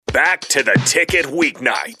Back to the Ticket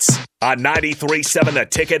weeknights on 93.7 The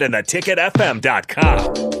Ticket and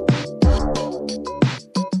theticketfm.com.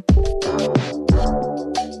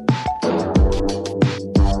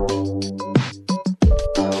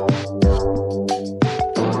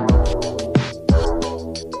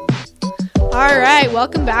 All right,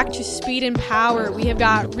 welcome back to Speed and Power. We have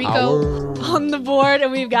got Rico on the board,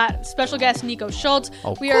 and we've got special guest Niko Schultz.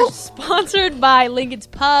 We are sponsored by Lincoln's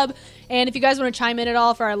Pub, and if you guys want to chime in at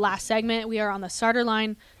all for our last segment, we are on the Starter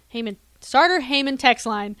Heyman text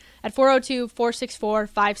line at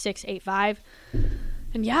 402-464-5685.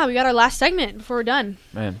 And yeah, we got our last segment before we're done.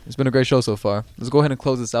 Man, it's been a great show so far. Let's go ahead and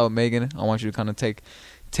close this out, Megan. I want you to kind of take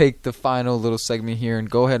the final little segment here and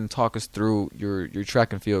go ahead and talk us through your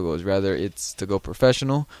track and field goals. Rather it's to go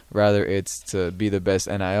professional, rather it's to be the best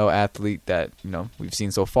NIL athlete that we've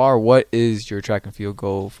seen so far. What is your track and field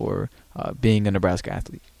goal for being a Nebraska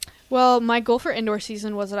athlete? Well, my goal for indoor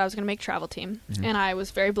season was that I was going to make travel team, and I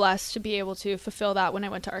was very blessed to be able to fulfill that when I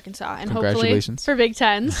went to Arkansas, and hopefully for Big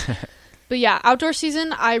Tens. But yeah, outdoor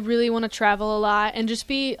season, I really want to travel a lot and just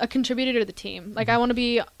be a contributor to the team. Like, I want to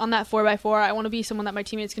be on that 4x4. I want to be someone that my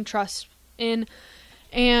teammates can trust in.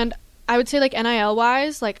 And I would say, like,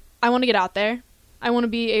 NIL-wise, like, I want to get out there. I want to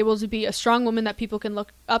be able to be a strong woman that people can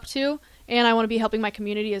look up to. And I want to be helping my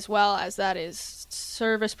community as well, as that is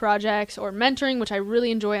service projects or mentoring, which I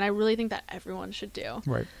really enjoy and I really think that everyone should do.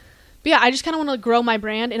 Right. But yeah, I just kind of want to grow my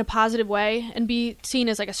brand in a positive way and be seen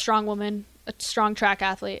as, like, a strong woman, a strong track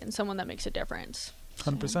athlete, and someone that makes a difference.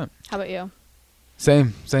 100%. How about you?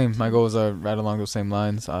 Same. My goals are right along those same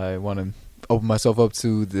lines. I want to open myself up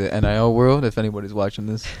to the NIL world, if anybody's watching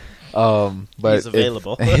this. But he's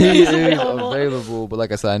available. He is available. But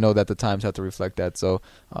like I said, I know that the times have to reflect that. So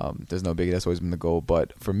there's no biggie. That's always been the goal.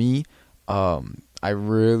 But for me, I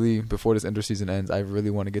really, before this interseason ends, I really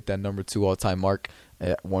want to get that number 2 all-time mark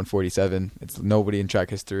at 147. It's nobody in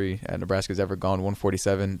track history at Nebraska's ever gone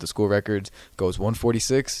 147. The school records goes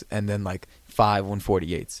 146 and then like 5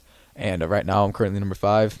 148s. And right now I'm currently number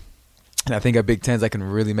 5. And I think at Big Tens I can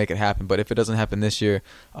really make it happen. But if it doesn't happen this year,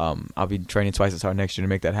 I'll be training twice as hard next year to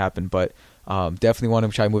make that happen. But definitely want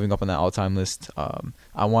to try moving up on that all-time list.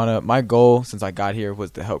 My goal since I got here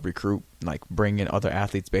was to help recruit, like bring in other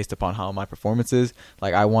athletes based upon how my performance is.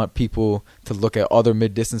 Like, I want people to look at other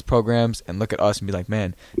mid-distance programs and look at us and be like,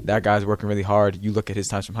 man, that guy's working really hard. You look at his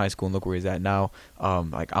times from high school and look where he's at now.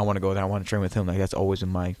 Like, I want to go there. I want to train with him. Like, that's always been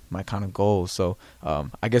my kind of goal. So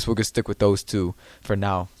I guess we're going to stick with those two for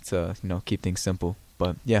now to, keep things simple.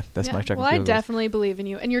 But yeah, that's my track. Well, I definitely believe in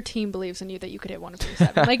you, and your team believes in you that you could hit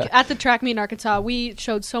 147. Like, at the track meet in Arkansas, we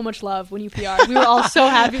showed so much love when you PR'd. We were all so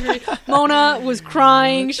happy for you. Mona was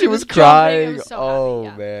crying. She was crying. So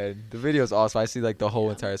happy, man, the video is awesome. I see like the whole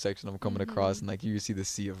entire section of them coming across, and like you see the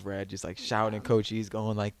sea of red, just like shouting, Coach E's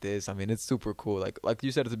going like this. I mean, it's super cool. Like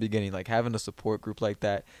you said at the beginning, like having a support group like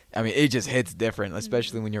that. I mean, it just hits different,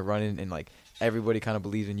 especially when you're running and like everybody kind of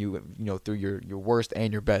believes in you, through your worst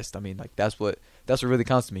and your best. I mean, like that's what really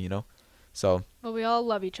counts to me, So. Well, we all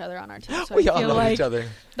love each other on our team. So we all love each other.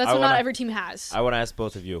 That's what not every team has. I want to ask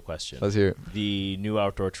both of you a question. Let's hear it. The new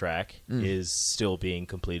outdoor track is still being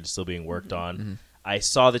completed, still being worked on. Mm-hmm. I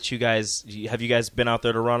saw that have you guys been out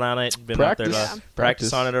there to run on it? Been out there to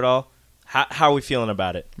practice on it at all? How are we feeling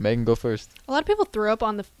about it? Megan, go first. A lot of people threw up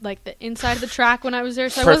on the inside of the the when I was there,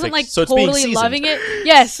 so I wasn't so totally loving it.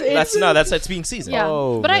 Yes, it's being seasoned.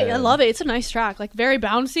 Yeah, but I love it. It's a nice track, like very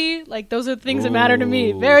bouncy. Like those are the things that matter to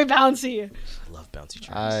me. Very bouncy. I love bouncy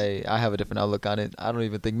tracks. I have a different outlook on it. I don't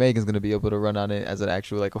even think Megan's gonna be able to run on it as an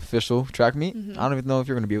actual like official track meet. Mm-hmm. I don't even know if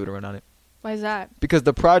you're gonna be able to run on it. Why is that? Because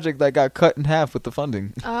the project that got cut in half with the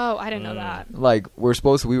funding. Oh, I didn't know that. Like,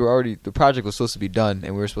 the project was supposed to be done,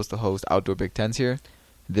 and we were supposed to host outdoor Big Tens here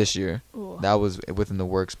this year. Ooh. That was within the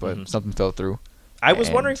works, but something fell through. I was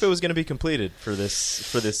wondering if it was going to be completed for this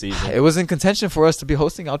season. It was in contention for us to be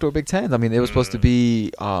hosting outdoor Big Tens. I mean, it was supposed to be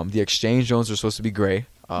the exchange zones were supposed to be gray.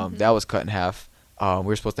 That was cut in half. We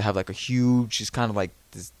were supposed to have like a huge, just kind of like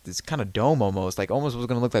this kind of dome almost was going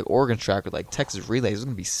to look like Oregon track or like Texas relays. It was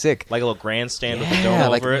going to be sick. Like a little grandstand with a dome over it? Yeah,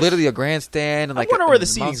 like literally a grandstand. And, I wonder where the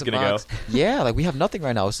seating's going to go. Yeah, like we have nothing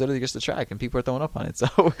right now. It's literally just the track and people are throwing up on it. So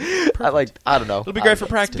I don't know. It'll be great for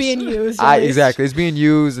practice. It's being used. Exactly. It's being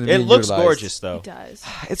used. And it looks gorgeous though. It does.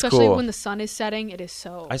 It's Especially cool. when the sun is setting. It is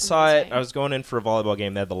so I saw it. I was going in for a volleyball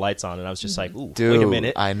game. They had the lights on and I was just like, ooh, dude, wait a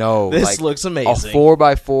minute. I know. This looks amazing. A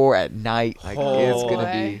 4x4 at night. Like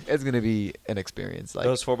it's gonna be an experience. Like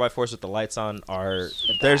those 4x4s with the lights on are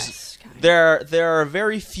there are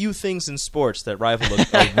very few things in sports that rival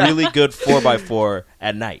a really good 4x4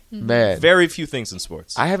 at night. Man, very few things in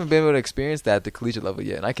sports. I haven't been able to experience that at the collegiate level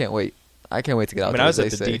yet, and I can't wait. I can't wait to get out there. I was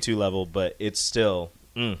at the D2 level, but it's still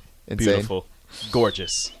beautiful,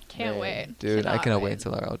 gorgeous. Can't wait. Dude, I cannot wait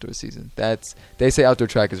until our outdoor season. They say outdoor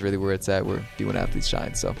track is really where it's at, where D1 athletes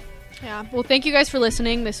shine, so. Yeah. Well, thank you guys for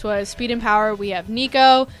listening. This was Speed and Power. We have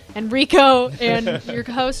Niko and Rico and your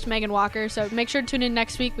host, Meghan Walker. So make sure to tune in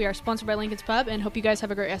next week. We are sponsored by Lincoln's Pub and hope you guys have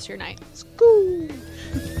a great rest of your night. School.